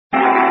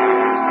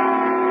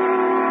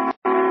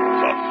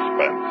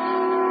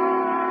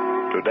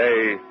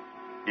Today,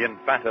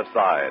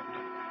 Infanticide,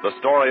 the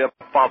story of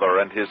a father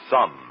and his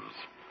sons,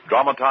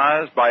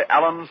 dramatized by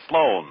Alan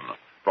Sloan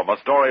from a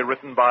story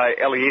written by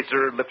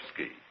Eliezer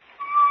Lipsky.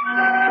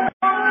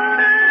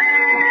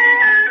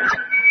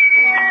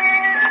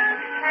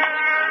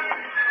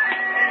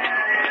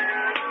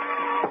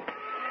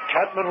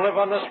 Catman live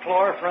on this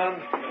floor,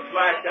 friend? The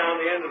flat down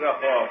the end of the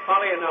hall.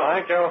 Follow you know.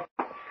 Thank you.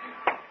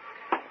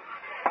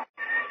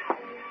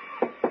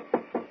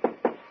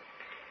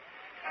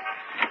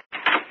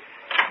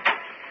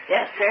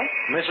 Yes, sir.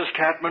 Mrs.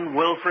 Catman,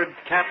 Wilfred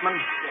Catman?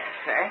 Yes,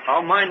 sir.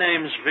 Oh, my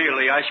name's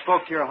Veely. I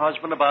spoke to your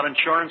husband about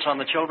insurance on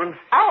the children.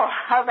 Oh,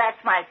 that's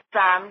my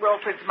son.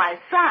 Wilfred's my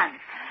son.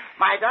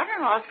 My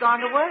daughter-in-law's gone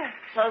to work.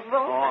 So's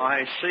Wilfred. Oh,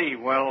 I see.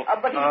 Well,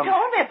 But he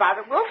told me about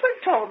it.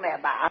 Wilfred told me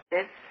about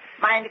it.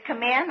 Mind to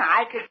come in?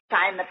 I could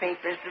sign the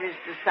papers there is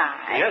to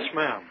sign. Yes,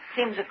 ma'am.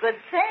 Seems a good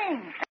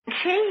thing. And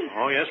she?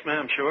 Oh, yes,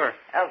 ma'am, sure.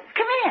 Oh,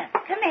 come in.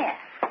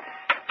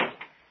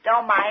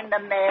 Don't mind the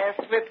mess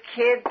with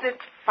kids.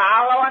 It's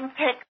follow and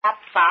pick up.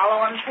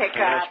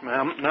 Yes,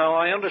 ma'am. Now,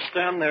 I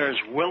understand there's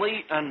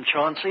Willie and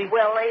Chauncey.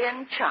 Willie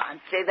and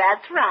Chauncey,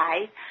 that's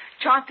right.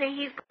 Chauncey,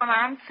 he's going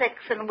on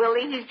 6, and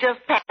Willie, he's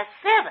just past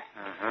 7.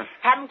 Uh-huh.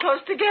 Have 'em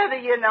close together,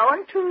 you know,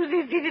 and two's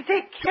easy to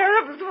take care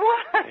of as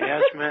one.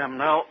 Yes, ma'am.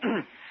 Now,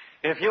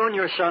 if you and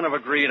your son have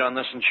agreed on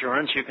this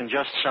insurance, you can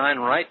just sign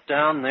right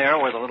down there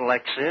where the little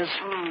X is.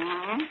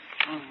 Mm-hmm.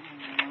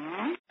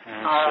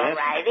 That's All it.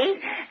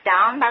 righty.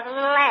 Down by the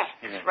little X,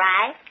 Yeah.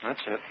 right?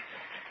 That's it.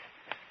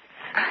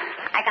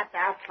 I got the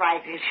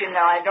arthritis, you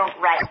know. I don't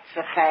write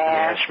so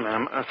fast. Yes,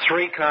 ma'am.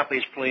 3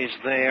 copies, please,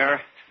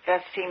 there.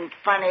 Does seem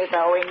funny,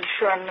 though,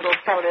 insuring little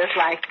fellas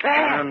like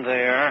that. And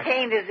there.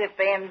 Ain't as if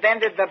they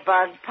invented the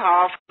bug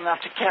powerful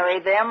enough to carry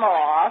them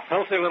off.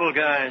 Healthy little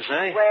guys,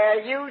 eh? Well,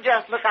 you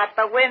just look out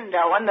the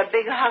window and the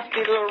big husky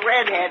little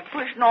redhead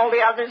pushing all the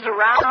others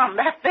around.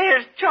 That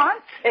there's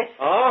Chauncey.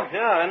 Oh,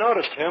 yeah, I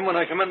noticed him when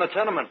I come in the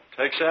tenement.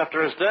 Takes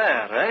after his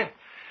dad, eh?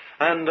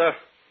 And,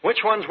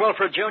 which one's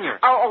Wilfred Jr.?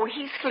 Oh,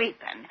 he's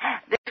sleeping.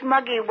 This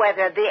muggy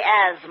weather, the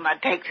asthma,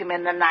 takes him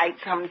in the night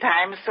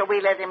sometimes, so we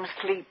let him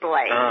sleep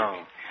late.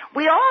 Oh.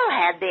 We all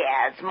had the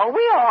asthma.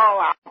 We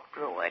all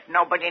outgrew it.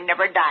 Nobody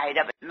never died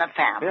of it in the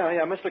family.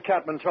 Yeah, Mr.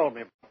 Catman told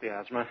me about the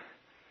asthma.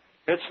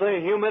 It's the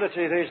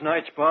humidity these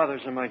nights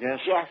bothers him, I guess.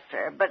 Yes,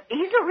 sir, but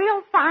he's a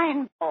real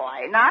fine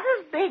boy. Not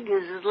as big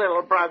as his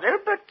little brother,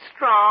 but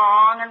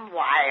strong and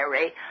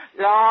wiry.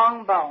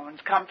 Long bones.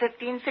 Come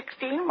 15,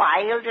 16,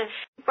 why, he'll just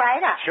shoot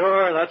right up.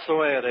 Sure, that's the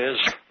way it is.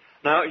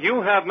 Now,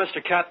 you have Mr.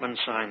 Catman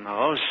sign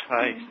those.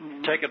 I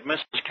take it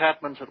Mrs.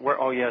 Catman's at work.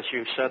 Oh, yes,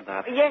 you said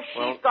that. Yes,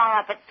 she's gone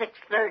up at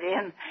 6:30,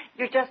 and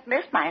you just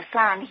missed my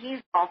son.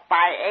 He's off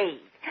by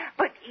 8.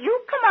 But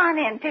you come on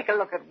in and take a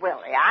look at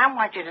Willie. I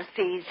want you to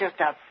see he's just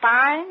a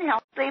fine,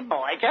 healthy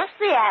boy. Just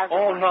the asthma.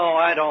 Oh, no,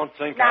 I don't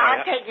think Now,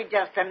 I'll take you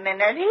just a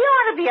minute. He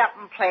ought to be up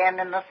and playing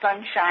in the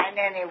sunshine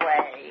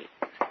anyway.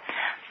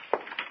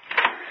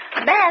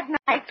 Bad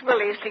nights,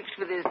 Willie sleeps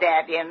with his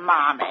daddy and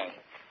mommy.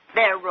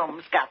 Their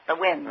room's got the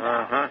window.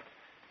 Uh-huh.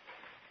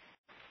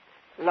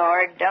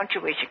 Lord, don't you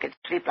wish you could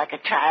sleep like a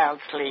child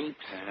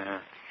sleeps?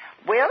 Yeah.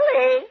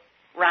 Willie,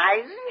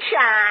 rise and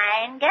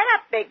shine. Get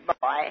up, big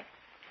boy.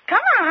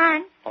 Come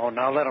on. Oh,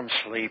 now let him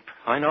sleep.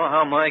 I know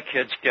how my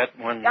kids get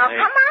when Now, they...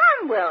 come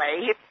on,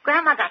 Willie. Your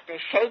Grandma got to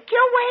shake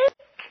you awake.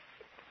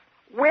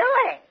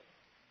 Willie.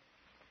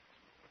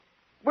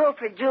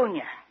 Wilfred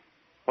Jr.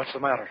 What's the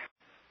matter?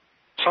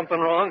 Something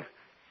wrong?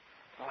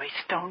 Boy,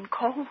 stone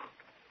cold.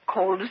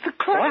 Cold as the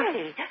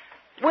clay.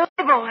 Willie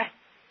boy.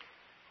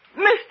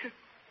 Mister.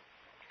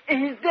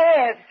 He's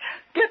dead.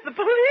 Get the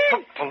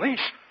police.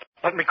 Police?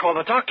 Let me call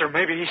the doctor.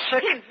 Maybe he's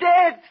sick. He's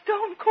dead.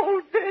 Stone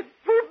cold dead.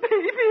 Poor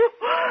baby.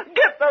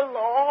 Get the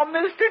law,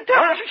 mister.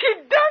 Tell him she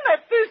done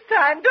it this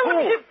time.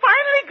 Don't she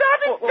finally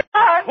got it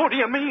done? Who do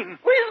you mean?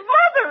 His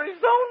mother,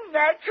 his own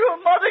natural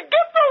mother.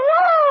 Get the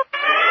law.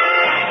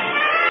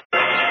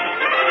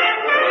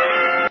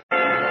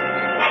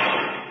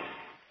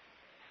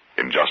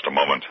 In just a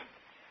moment,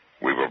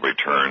 we will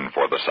return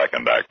for the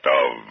second act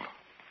of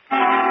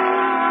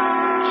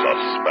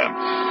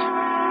Suspense.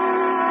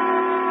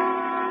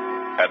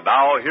 And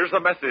now, here's a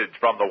message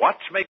from the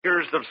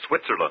watchmakers of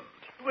Switzerland.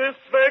 Swiss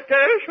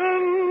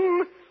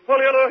vacation.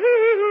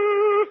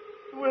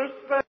 Swiss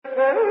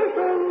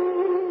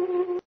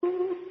vacation.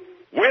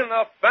 Win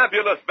a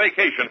fabulous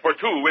vacation for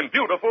 2 in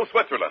beautiful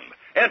Switzerland.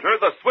 Enter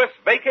the Swiss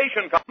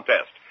Vacation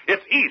Contest.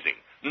 It's easy.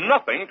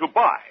 Nothing to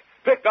buy.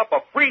 Pick up a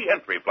free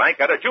entry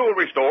blank at a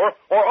jewelry store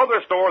or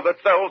other store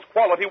that sells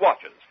quality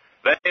watches.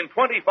 Then in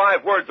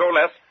 25 words or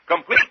less,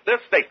 complete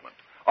this statement.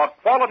 A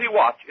quality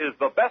watch is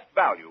the best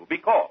value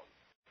because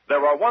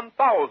there are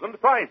 1,000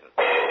 prizes.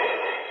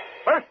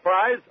 First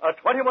prize, a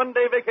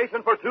 21-day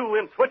vacation for 2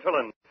 in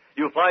Switzerland.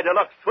 You fly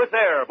deluxe Swiss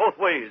Air both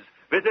ways.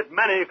 Visit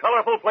many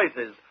colorful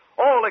places.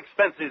 All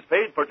expenses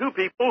paid for 2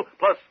 people,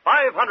 plus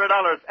 $500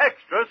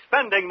 extra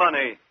spending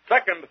money.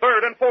 Second,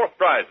 third, and fourth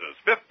prizes.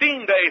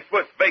 15-day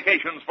Swiss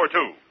vacations for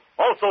 2.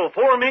 Also,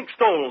 4 mink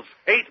stoles,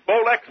 8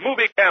 Bolex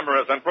movie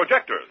cameras and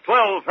projectors,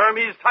 12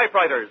 Hermes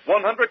typewriters,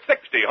 160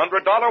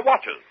 $100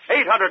 watches.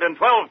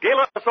 812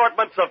 gala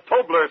assortments of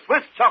Tobler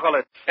Swiss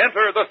chocolates.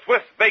 Enter the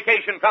Swiss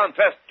Vacation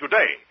Contest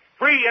today.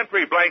 Free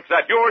entry blanks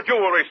at your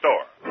jewelry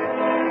store.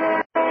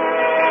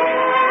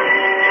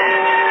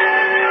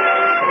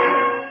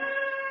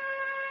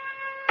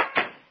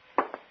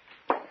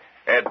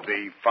 Ed,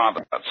 the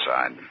father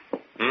outside.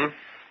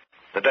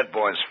 The dead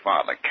boy's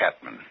father,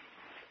 Catman.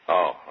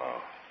 Oh.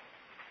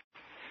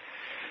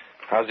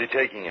 How's he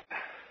taking it?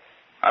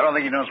 I don't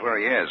think he knows where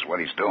he is, what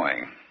he's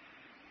doing.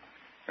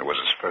 It was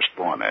his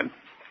firstborn, Ed.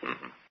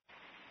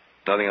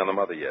 Nothing on the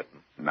mother yet?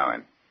 No,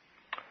 Ed.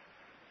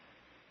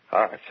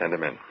 All right, send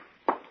him in.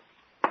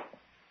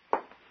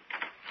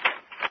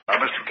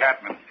 Mr.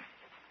 Catman.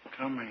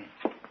 Coming.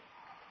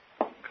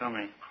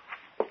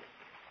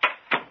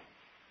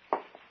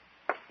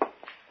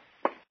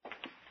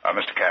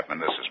 Mr. Catman,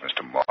 this is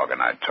Mr.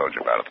 Morgan. I told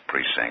you about at the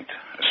precinct.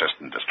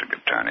 Assistant District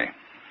Attorney.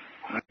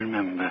 I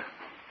remember.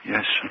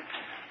 Yes, sir.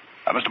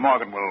 Mr.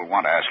 Morgan will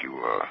want to ask you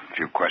a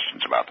few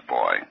questions about the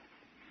boy.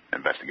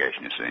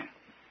 Investigation, you see.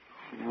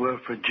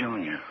 Wilfred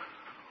Jr.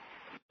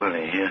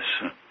 Willie, yes,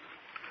 sir.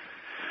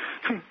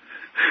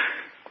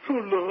 Oh,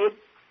 Lord.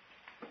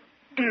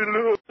 Dear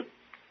Lord.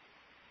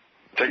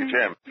 Take a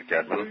chair, Mr.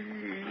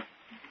 Catman.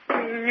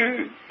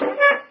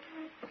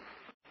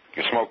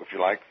 You smoke if you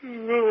like.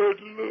 Lord.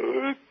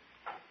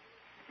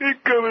 He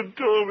come and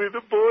told me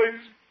the boy's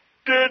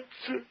dead,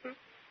 sir.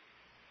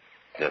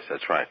 Yes,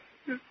 that's right.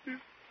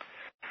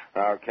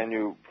 Now, can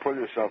you pull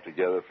yourself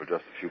together for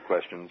just a few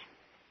questions?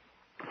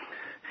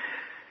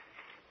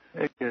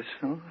 I guess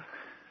so.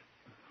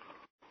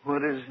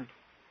 What is it?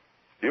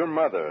 Your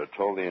mother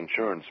told the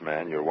insurance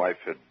man your wife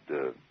had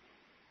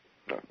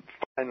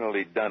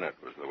finally done it,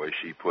 was the way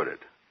she put it.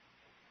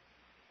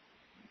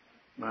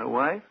 My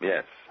wife?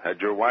 Yes. Had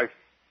your wife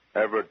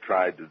ever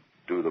tried to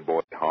do the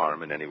boy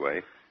harm in any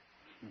way?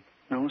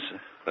 No, sir.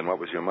 Then what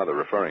was your mother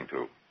referring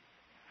to?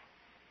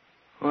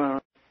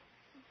 Well,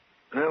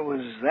 there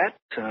was that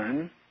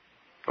time.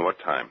 What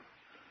time?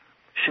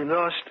 She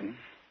lost him.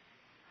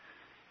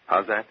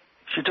 How's that?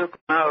 She took him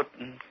out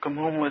and come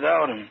home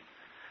without him.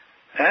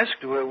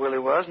 Asked her where Willie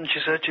was, and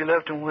she said she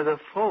left him with her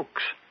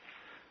folks.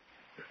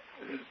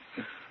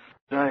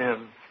 I have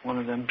one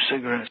of them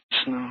cigarettes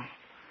now.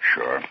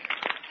 Sure.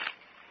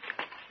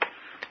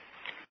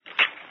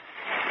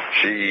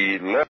 She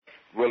left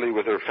Willie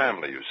with her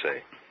family, you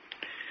say?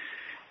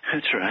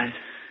 That's right.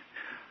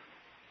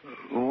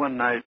 One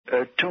night,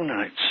 2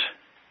 nights.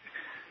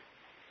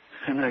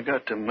 And I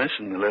got to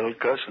missing the little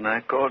cuss, and I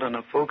called on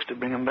the folks to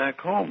bring him back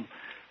home.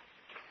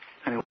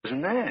 And he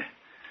wasn't there.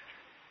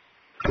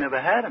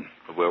 Never had him.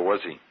 Where was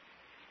he?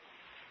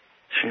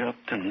 She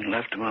upped and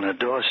left him on a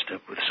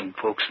doorstep with some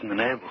folks in the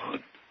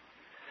neighborhood.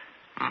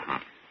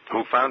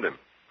 Who found him?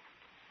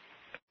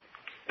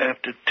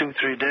 After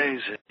 2-3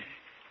 days, they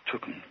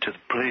took him to the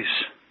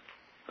police.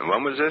 And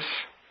when was this?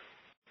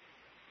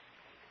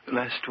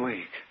 Last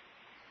week.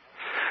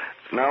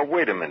 Now,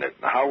 wait a minute.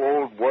 How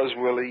old was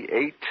Willie?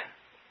 8?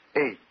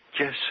 8,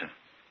 yes, sir.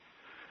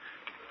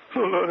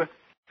 Oh, Lord,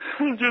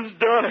 I'll just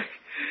die.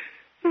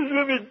 Just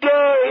let me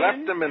die.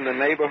 Left him in the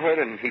neighborhood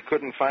and he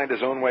couldn't find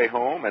his own way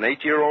home? An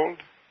 8-year-old?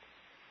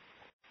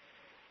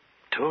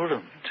 Told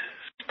him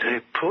to stay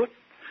put.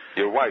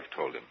 Your wife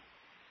told him?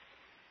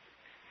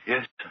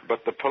 Yes, sir.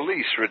 But the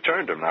police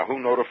returned him. Now, who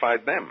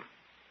notified them?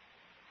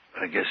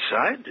 I guess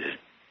I did.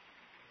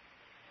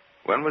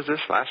 When was this,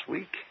 last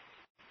week?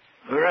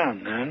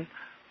 Around then.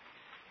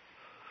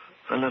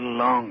 A little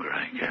longer,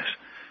 I guess.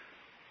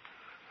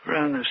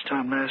 Around this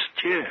time last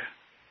year,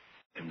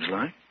 seems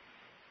like.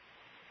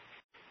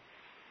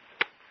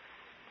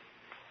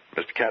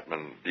 Mr.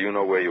 Catman, do you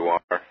know where you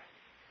are?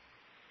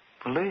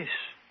 Police.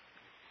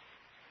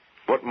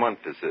 What month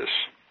is this?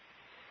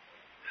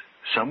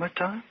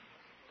 Summertime?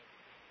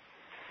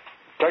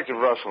 Detective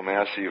Russell, may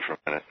I see you for a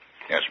minute?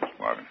 Yes, Mr.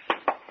 Morgan.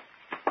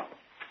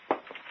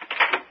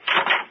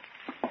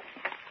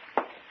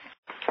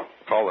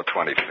 Call the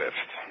 25th.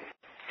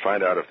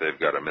 Find out if they've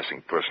got a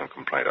missing person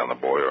complaint on the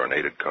boy or an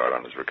aided card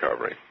on his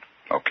recovery.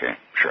 Okay,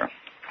 sure.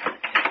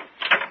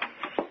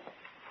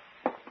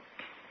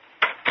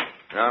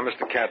 Now,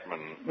 Mr.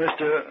 Catman.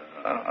 Mister,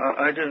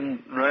 I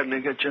didn't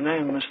rightly get your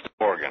name, Mr.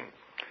 Morgan.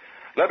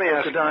 Let me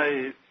ask... Could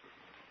I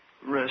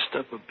rest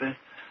up a bit?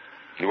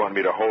 You want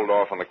me to hold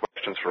off on the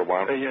questions for a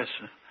while? Yes,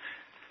 sir.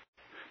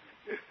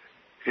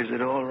 Is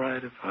it all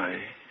right if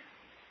I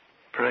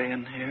pray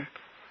in here?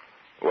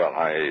 Well,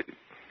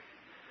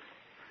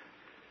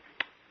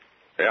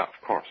 Yeah,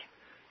 of course.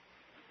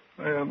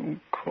 I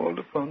haven't called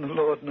upon the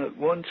Lord not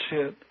once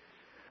yet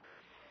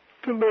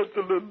to let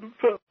the little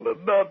fella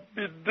not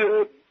be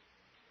dead.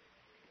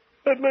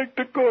 I'd like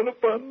to call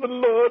upon the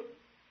Lord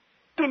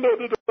to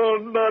let it all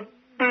not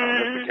be.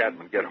 Mr.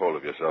 Catman, get hold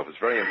of yourself. It's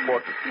very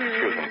important.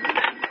 Excuse me.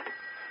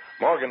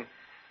 Morgan.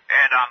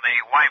 Ed, on the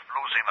wife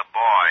losing the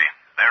boy,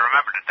 they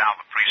remembered it down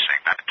the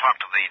precinct. I talked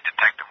to the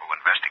detective who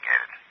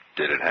investigated.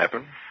 Did it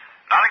happen?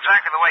 Not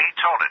exactly the way he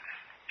told it.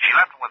 She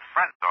left him with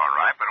friends, all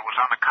right, but it was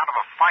on account of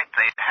a fight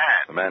they'd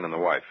had. The man and the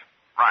wife.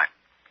 Right.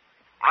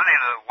 Well,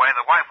 anyway,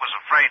 the wife was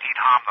afraid he'd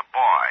harm the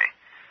boy.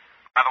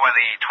 By the way,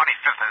 the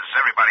 25th is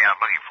everybody out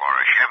looking for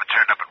her. She never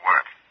turned up at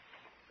work.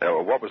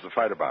 What was the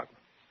fight about?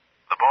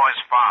 The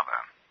boy's father.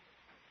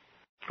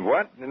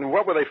 What? And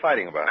what were they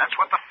fighting about? That's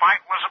what the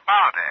fight was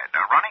about, Ed.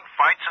 A running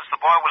fight since the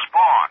boy was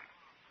born.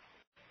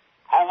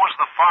 Who was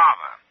the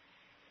father?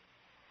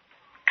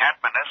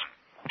 Catman isn't.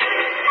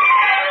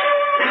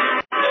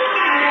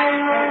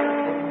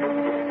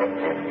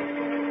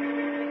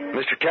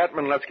 Mr.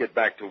 Catman, let's get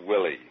back to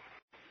Willie.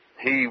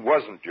 He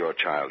wasn't your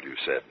child, you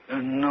said.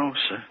 No,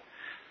 sir.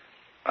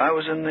 I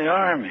was in the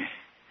Army.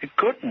 It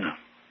couldn't have.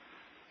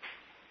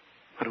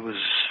 But it was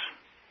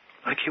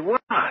like he was.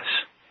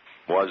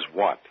 Was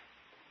what?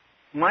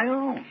 My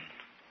own.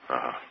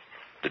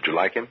 Did you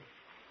like him?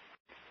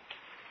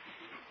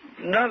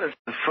 Not at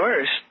the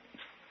first.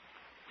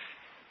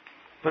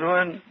 But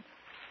when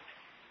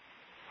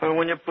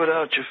you put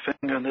out your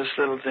finger on this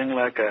little thing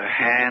like a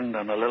hand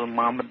on a little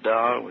mama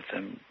doll with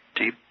them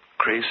deep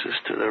creases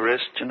to the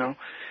wrist, you know.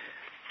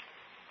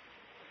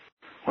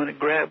 When it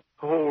grabbed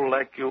hold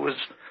like it was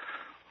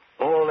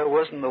all there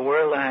was in the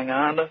world to hang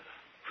on to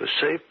for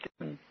safety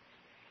and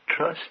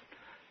trust.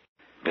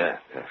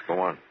 Yes,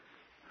 go on.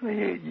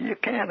 You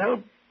can't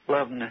help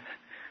loving it.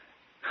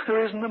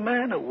 There isn't a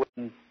man who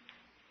wouldn't,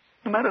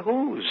 no matter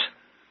whose.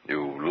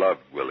 You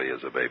loved Willie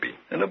as a baby.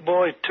 And a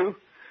boy, too.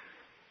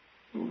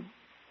 Oh,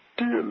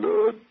 dear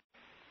Lord.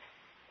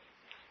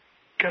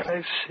 Can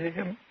I see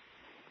him?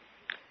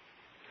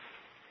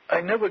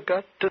 I never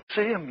got to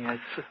see him yet,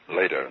 sir.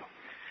 Later.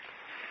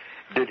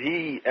 Did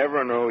he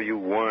ever know you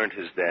weren't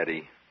his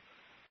daddy?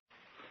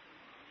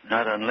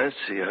 Not unless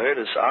he heard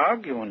us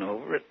arguing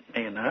over it,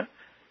 me and her.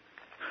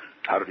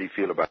 How did he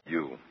feel about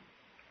you?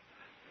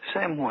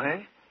 Same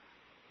way.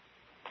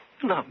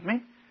 Loved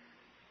me.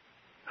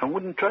 I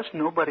wouldn't trust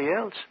nobody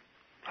else.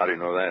 How do you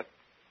know that?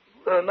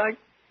 Like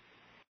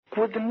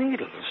with the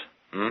needles.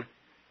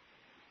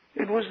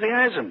 It was the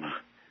asthma.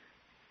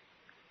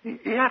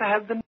 He had to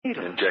have the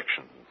needles.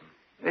 Injection.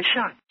 The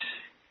shots.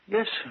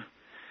 Yes, sir.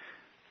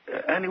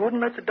 And he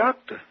wouldn't let the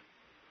doctor.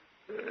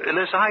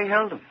 Unless I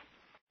held him.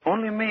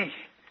 Only me.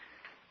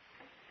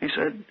 He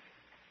said,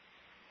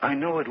 I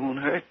know it won't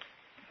hurt,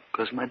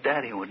 because my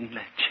daddy wouldn't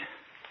let you.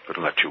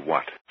 Wouldn't let you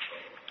what?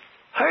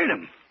 Hurt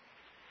him.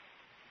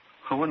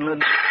 I wouldn't let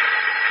him.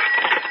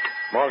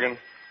 Morgan.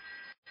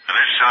 This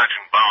is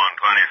Sergeant Bowen,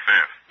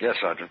 25th. Yes,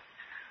 Sergeant.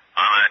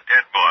 On that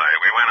dead boy,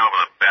 we went over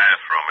the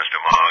bathroom, Mr.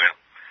 Morgan.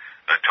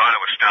 The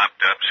toilet was stopped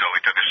up, so we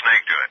took a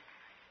snake to it.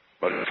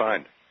 What did you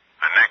find?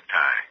 A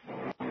necktie.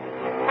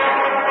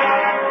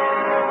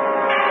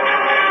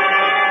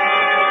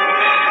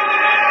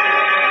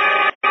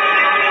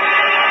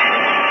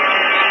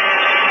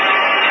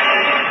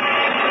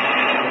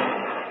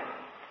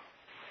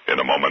 In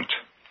a moment,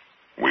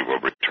 we will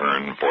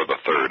return for the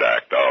third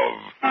act of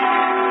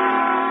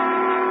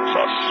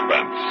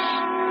Suspense.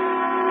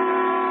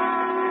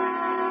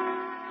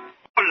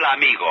 Hola,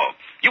 amigo.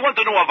 You want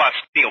to know about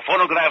stereo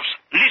phonographs?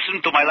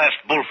 Listen to my last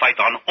bullfight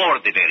on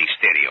ordinary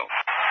stereo.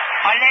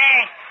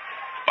 Ole!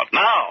 But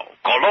now,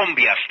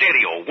 Columbia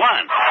Stereo 1.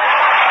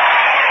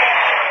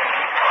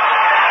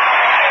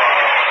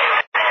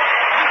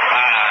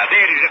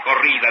 There is a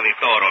corrida de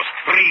toros.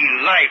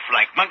 Real life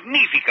like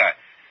Magnifica.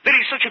 There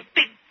is such a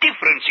big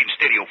difference in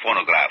stereo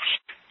phonographs.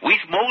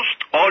 With most,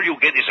 all you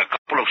get is a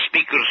couple of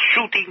speakers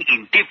shooting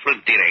in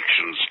different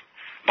directions.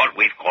 But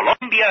with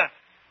Columbia,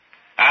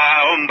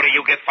 hombre,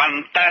 you get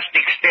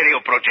fantastic stereo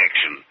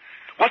projection.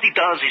 What it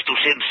does is to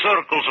send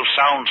circles of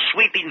sound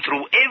sweeping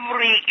through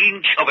every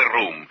inch of a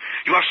room.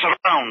 You are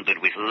surrounded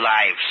with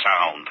live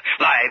sound,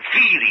 live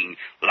feeling,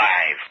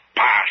 live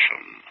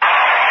passion.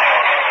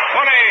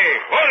 Hooray!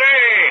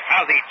 Hooray!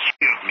 How they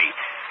cheered me.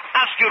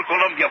 Ask your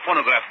Columbia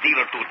phonograph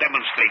dealer to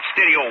demonstrate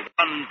Stereo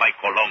 1 by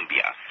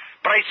Columbia.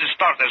 Prices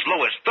start as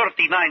low as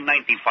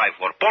 $39.95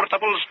 for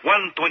portables,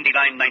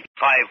 $129.95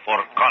 for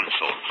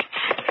consoles.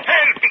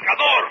 Hey,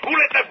 Picador! Who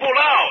let that bull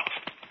out?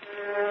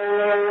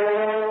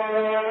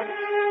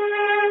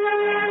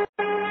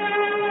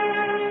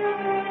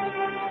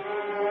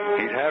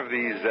 He'd have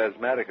these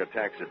asthmatic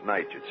attacks at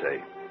night, you'd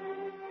say.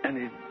 And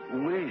he'd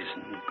wheeze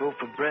and go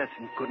for breath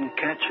and couldn't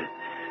catch it.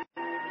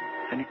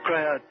 And he'd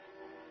cry out,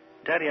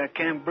 Daddy, I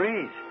can't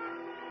breathe.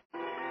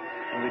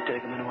 And we'd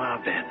take him in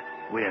our bed.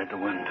 We had the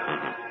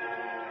window.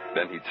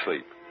 Then he'd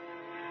sleep.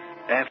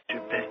 After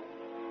bed,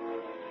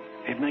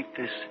 he'd make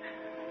this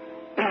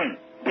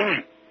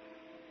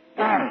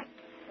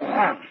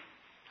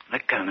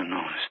that kind of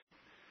noise.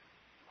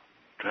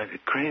 Drive you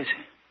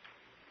crazy.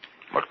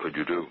 What could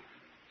you do?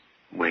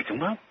 Wake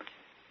him up.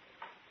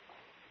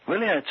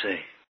 Willie, I'd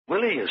say.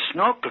 Willie, you're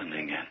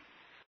snorkeling again.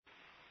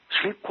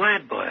 Sleep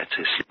quiet, boy, I'd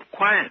say. Sleep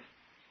quiet.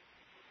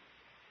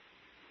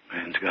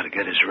 Man's got to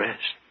get his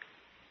rest.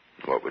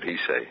 What would he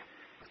say?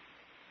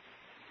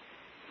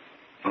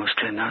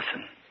 Mostly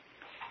nothing.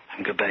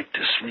 And go back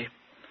to sleep.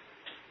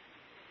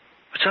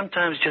 But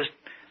sometimes just,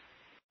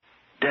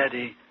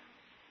 Daddy,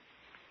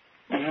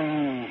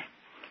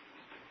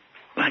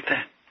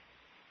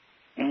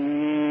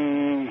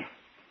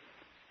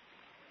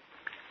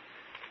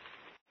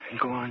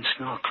 go on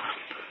snorkeling.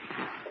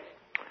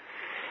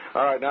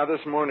 All right, now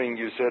this morning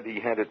you said he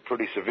had it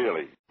pretty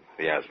severely,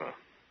 the asthma.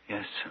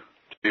 Yes, sir.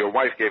 Your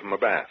wife gave him a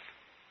bath.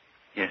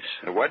 Yes,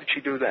 sir. Now, why did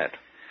she do that?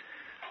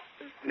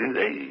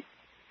 They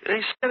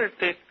said at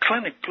the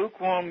clinic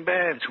lukewarm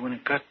baths when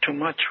it got too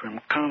much for him,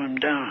 calm him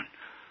down.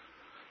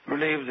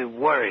 Relieve the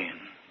worry and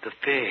the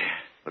fear.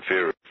 The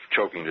fear of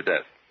choking to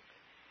death.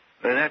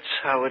 Well, that's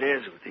how it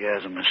is with the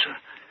asthma, sir.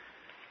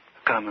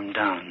 Calm him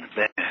down in the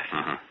bath.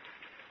 Mm-hmm.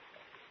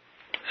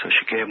 So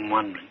she gave him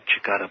one when she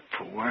got up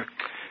for work.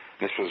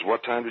 This was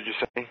what time did you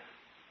say? 6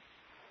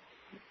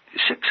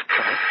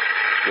 o'clock.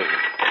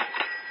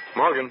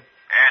 Morgan.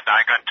 Ed,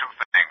 I got 2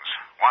 things.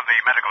 One, the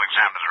medical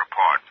examiner's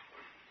report.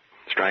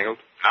 Strangled?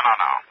 No.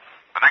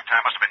 The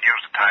necktie must have been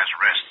used to tie his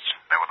wrists.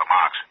 There were the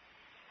marks.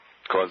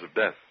 Cause of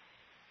death?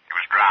 He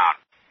was drowned.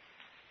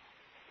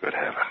 Good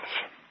heavens.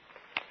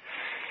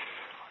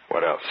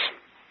 What else?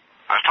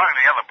 I was talking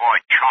to the other boy,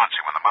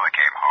 Chauncey, when the mother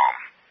came home.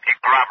 He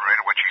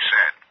corroborated what she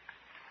said.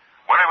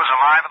 Willie was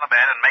alive in the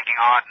bed and making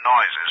odd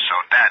noises, so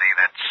Daddy,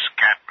 that's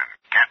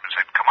Catman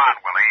said, "Come on,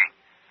 Willie.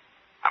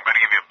 I'm going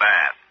to give you a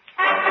bath."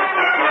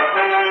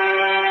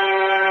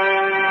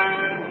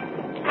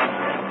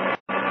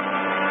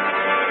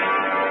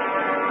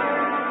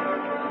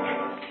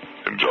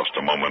 In just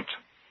a moment,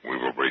 we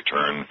will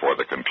return for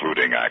the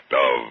concluding act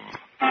of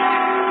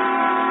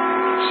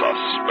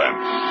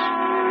Suspense.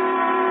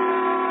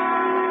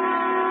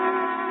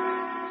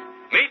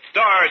 Meet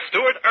star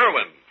Stuart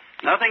Irwin.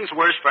 Nothing's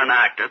worse for an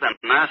actor than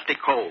a nasty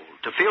cold.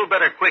 To feel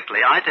better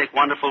quickly, I take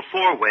wonderful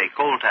 4-way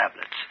cold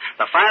tablets.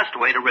 The fast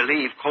way to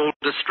relieve cold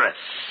distress.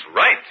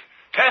 Right.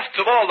 Tests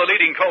of all the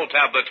leading cold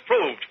tablets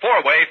proved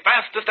 4-way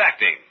fastest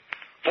acting.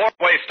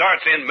 4-way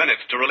starts in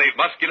minutes to relieve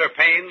muscular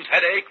pains,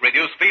 headache,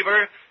 reduce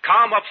fever,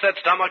 calm upset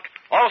stomach,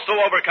 also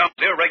overcomes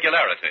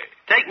irregularity.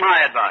 Take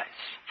my advice.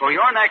 For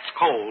your next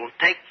cold,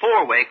 take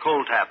 4-way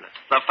cold tablets.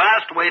 The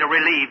fast way to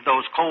relieve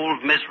those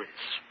cold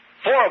miseries.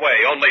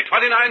 4-way, only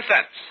 29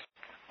 cents.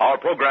 Our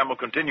program will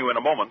continue in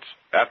a moment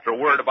after a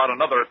word about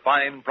another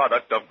fine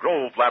product of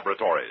Grove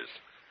Laboratories.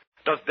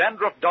 Does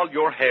dandruff dull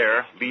your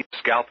hair, leave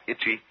scalp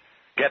itchy?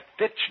 Get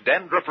Fitch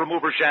Dandruff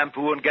Remover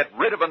Shampoo and get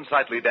rid of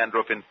unsightly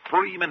dandruff in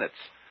 3 minutes.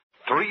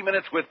 3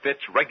 minutes with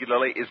Fitch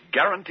regularly is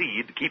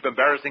guaranteed to keep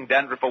embarrassing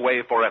dandruff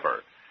away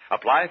forever.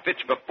 Apply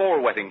Fitch before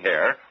wetting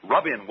hair,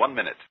 rub in 1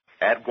 minute.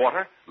 Add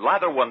water,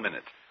 lather 1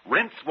 minute.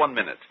 Rinse 1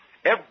 minute.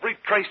 Every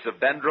trace of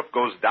dandruff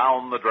goes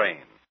down the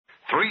drain.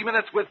 3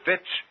 minutes with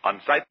Fitch,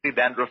 unsightly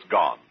dandruff's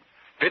gone.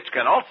 Fitch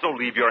can also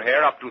leave your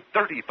hair up to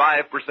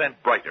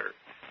 35% brighter.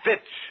 Fitch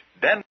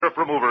Dandruff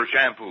Remover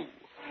Shampoo.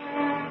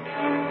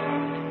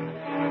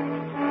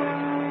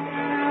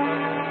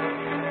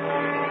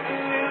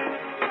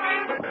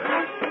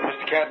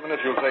 Mr. Catman, if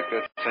you'll take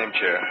the same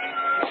chair.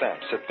 Sam,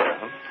 sit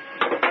down.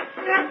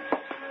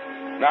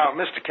 Now,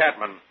 Mr.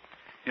 Catman.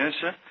 Yes,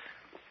 sir?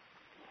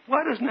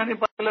 Why doesn't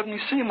anybody let me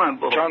see my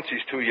boy?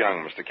 Chauncey's too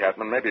young, Mr.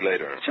 Catman. Maybe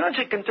later.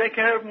 Chauncey can take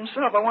care of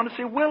himself. I want to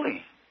see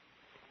Willie.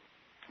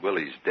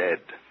 Willie's dead.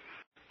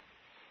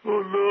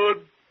 Oh,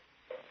 Lord.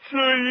 So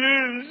he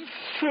is.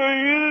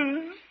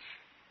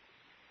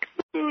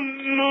 Oh,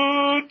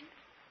 Lord.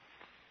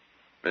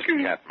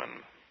 Mr.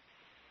 Catman.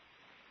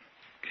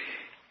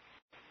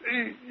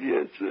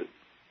 Yes, sir.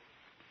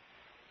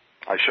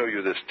 I show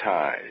you this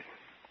tie.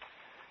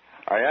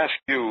 I ask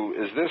you,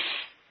 is this...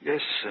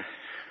 Yes, sir.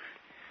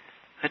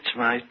 That's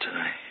my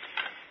tie.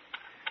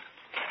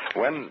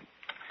 When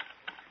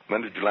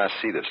did you last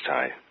see this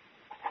tie?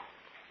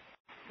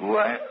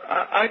 Why,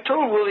 I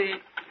told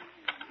Willie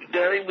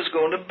Daddy was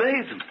going to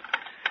bathe him.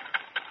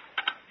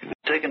 He was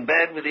taken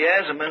bad with the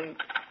asthma and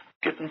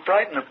getting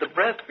frightened of the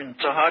breath, and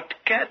it's so hard to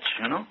catch,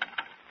 you know.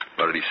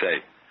 What did he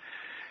say?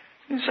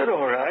 He said,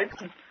 all right,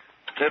 and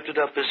lifted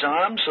up his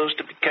arm so as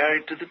to be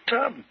carried to the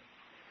tub.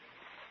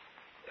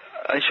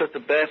 I shut the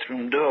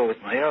bathroom door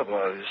with my elbow.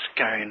 I was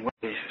carrying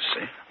Willie, you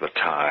see. The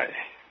tie.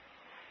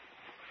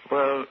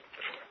 Well,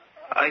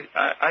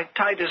 I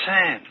tied his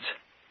hands.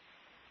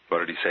 What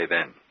did he say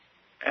then?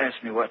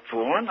 Asked me what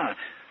for, and I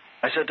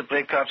said to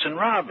play cops and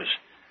robbers.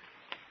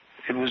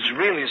 It was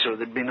really so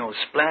there'd be no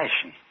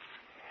splashing.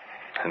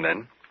 And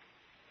then?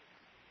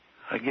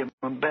 I gave him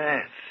a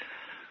bath.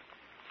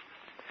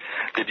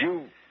 Did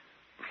you...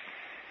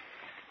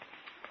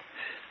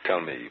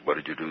 Tell me, what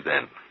did you do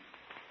then?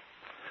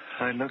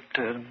 I looked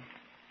at him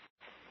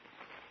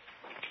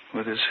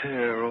with his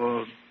hair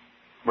all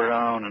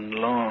brown and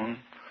long.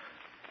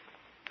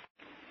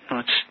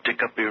 Not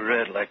stick-uppy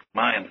red like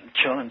mine and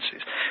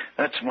Chauncey's.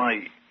 That's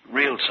my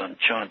real son,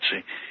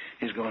 Chauncey.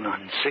 He's going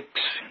on 6,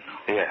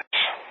 you know. Yes.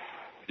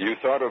 You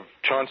thought of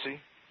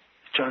Chauncey?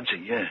 Chauncey,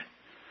 yeah.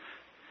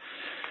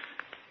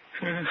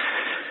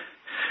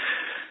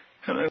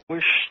 And I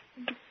wished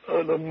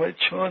I loved my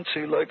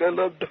Chauncey like I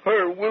loved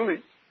her,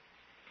 Willie.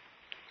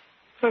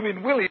 I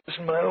mean, Willie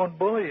isn't my own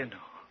boy, you know.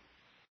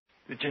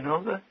 Did you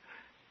know that?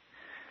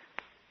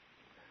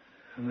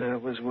 And there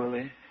was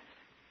Willie.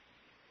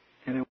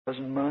 And he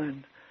wasn't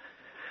mine.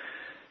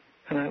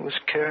 And I was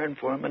caring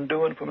for him and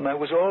doing for him. And I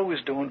was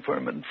always doing for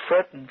him and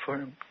fretting for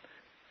him.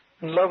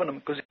 and loving him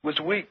because he was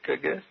weak, I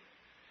guess.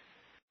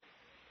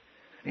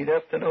 He'd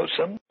have to know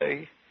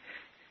someday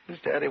his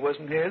daddy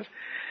wasn't his.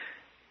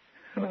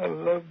 And I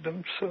loved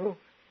him so.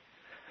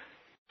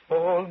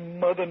 All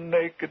mother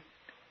naked,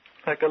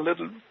 like a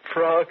little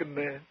frog in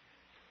there.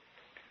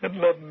 And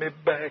loving me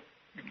back,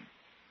 and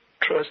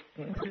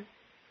trusting me.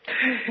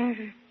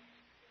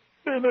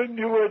 And I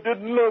knew I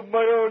didn't love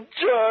my own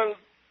child.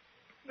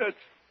 That's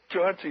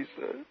Chauncey,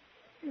 sir.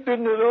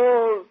 Didn't at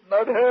all,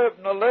 not half,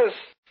 nor less,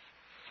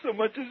 so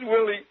much as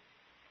Willie.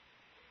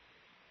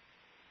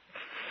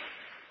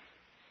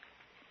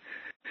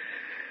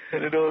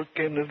 And it all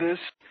came to this.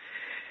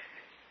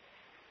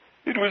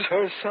 It was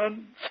her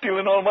son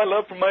stealing all my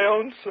love from my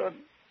own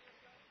son.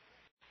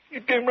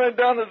 It came right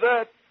down to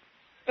that.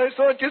 I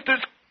saw it just as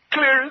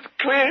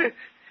clear.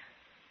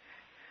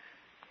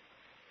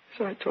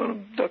 So I told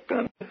him, duck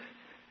under.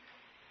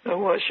 Now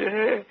wash your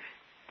hair.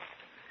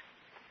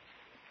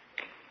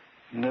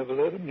 Never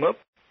let him up,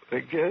 I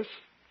guess.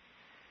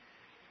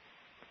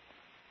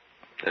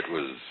 It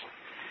was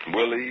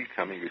Willie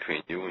coming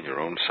between you and your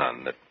own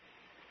son that...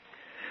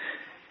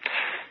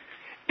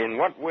 In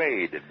what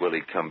way did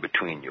Willie come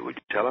between you? Would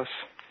you tell us?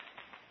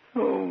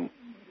 Oh,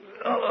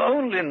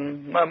 only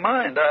in my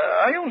mind.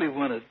 I only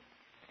wanted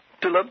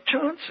to love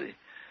Chauncey.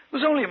 It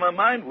was only in my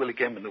mind Willie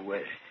came in the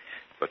way.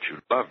 But you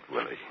loved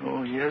Willie.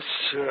 Oh, yes,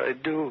 sir, I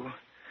do.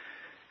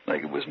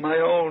 Like it was my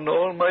own,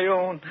 all my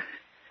own.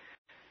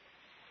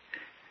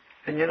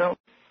 And, you know,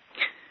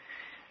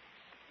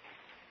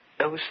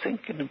 I was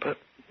thinking about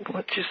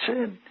what you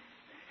said.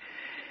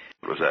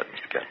 What was that,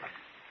 Mr.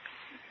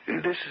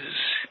 Catman? This is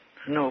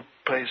no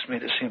place for me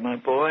to see my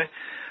boy.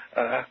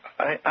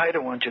 I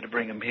don't want you to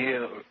bring him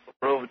here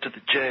or over to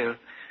the jail.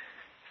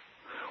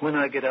 When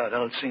I get out,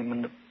 I'll see him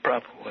in the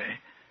proper way.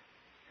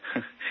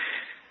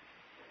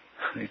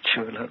 I'd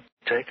sure love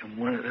to take him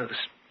one of those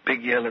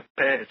big yellow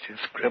pads you're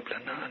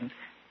scribbling on.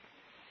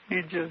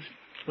 He just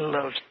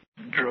loves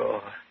to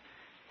draw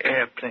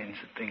airplanes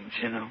and things,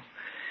 you know.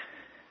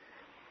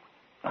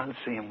 I'll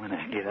see him when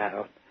I get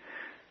out.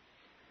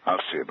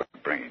 I'll see about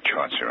bringing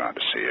Chauncey around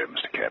to see you,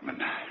 Mr.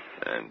 Catman.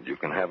 And you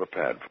can have a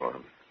pad for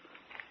him.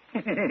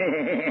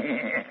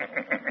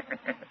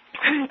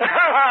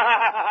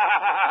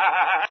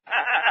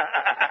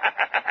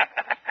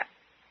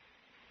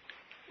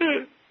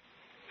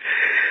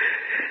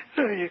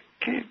 So you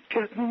keep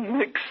getting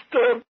mixed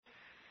up.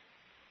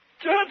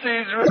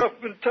 Chauncey's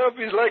rough and tough.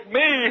 He's like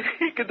me.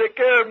 He can take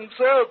care of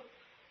himself.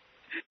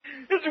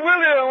 It's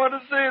Willie I want to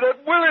see,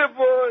 that Willie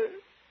boy.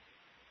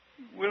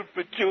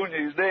 Wilford Jr.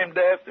 is named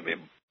after me,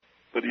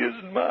 but he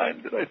isn't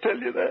mine. Did I tell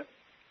you that?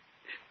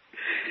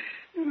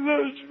 He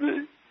loves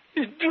me.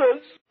 He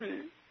trusts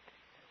me.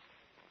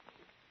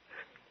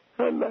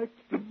 I like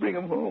to bring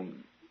him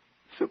home.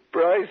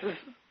 Surprises.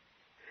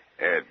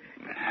 Ed,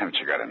 haven't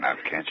you got enough,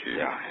 can't you?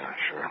 Yeah,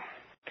 sure.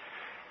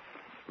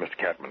 Mr.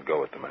 Catman,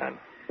 go with the man.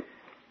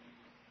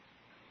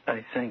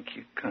 I thank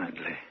you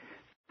kindly.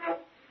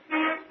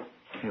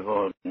 You've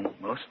all been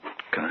most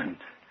kind.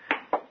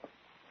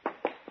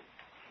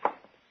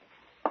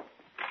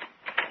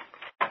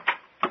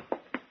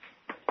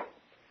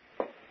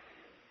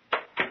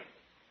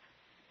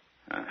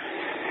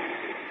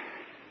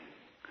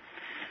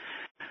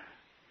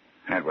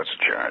 Ed, what's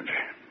the charge?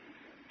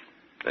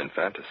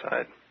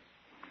 Infanticide.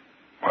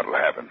 What'll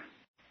happen?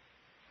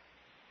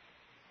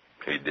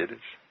 He did it.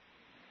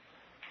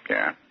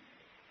 Yeah?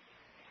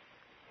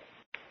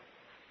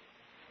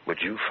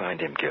 Would you find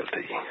him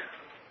guilty?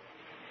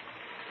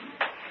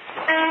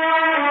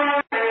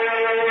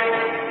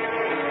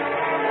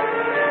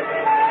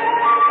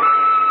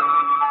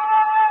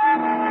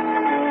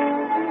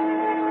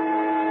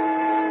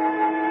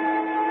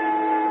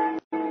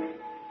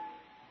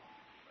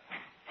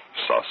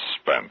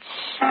 Suspense.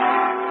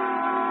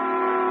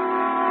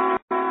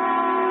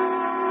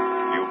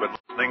 You've been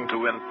listening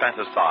to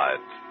Infanticide,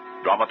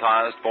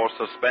 dramatized for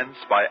suspense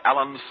by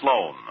Alan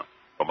Sloan,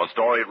 from a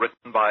story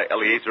written by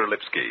Eleazar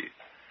Lipsky.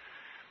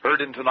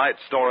 Heard in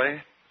tonight's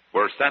story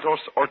were Santos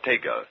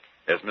Ortega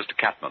as Mr.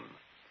 Catman,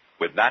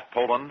 with Nat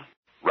Polan,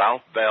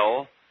 Ralph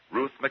Bell,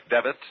 Ruth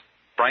McDevitt,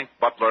 Frank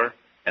Butler,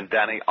 and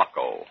Danny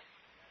Ocko.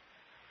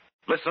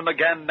 Listen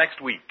again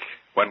next week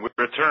when we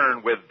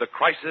return with The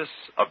Crisis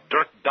of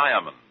Dirk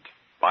Diamond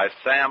by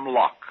Sam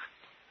Locke.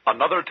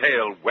 Another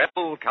tale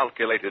well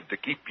calculated to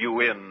keep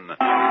you in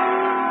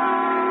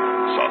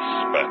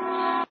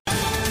suspense.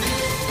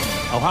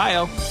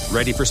 Ohio,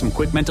 ready for some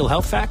quick mental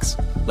health facts?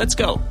 Let's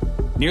go.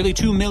 Nearly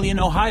 2 million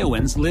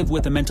Ohioans live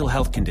with a mental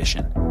health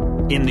condition.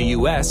 In the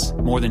U.S.,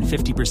 more than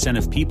 50%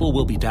 of people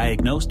will be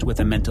diagnosed with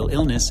a mental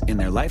illness in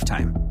their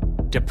lifetime.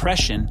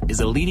 Depression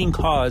is a leading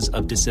cause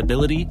of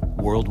disability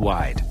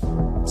worldwide.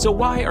 So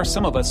why are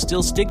some of us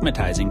still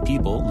stigmatizing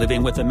people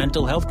living with a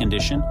mental health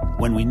condition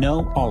when we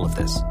know all of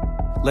this?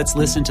 Let's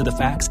listen to the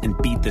facts and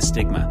beat the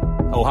stigma.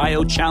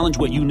 Ohio, challenge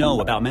what you know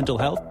about mental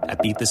health at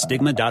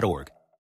beatthestigma.org.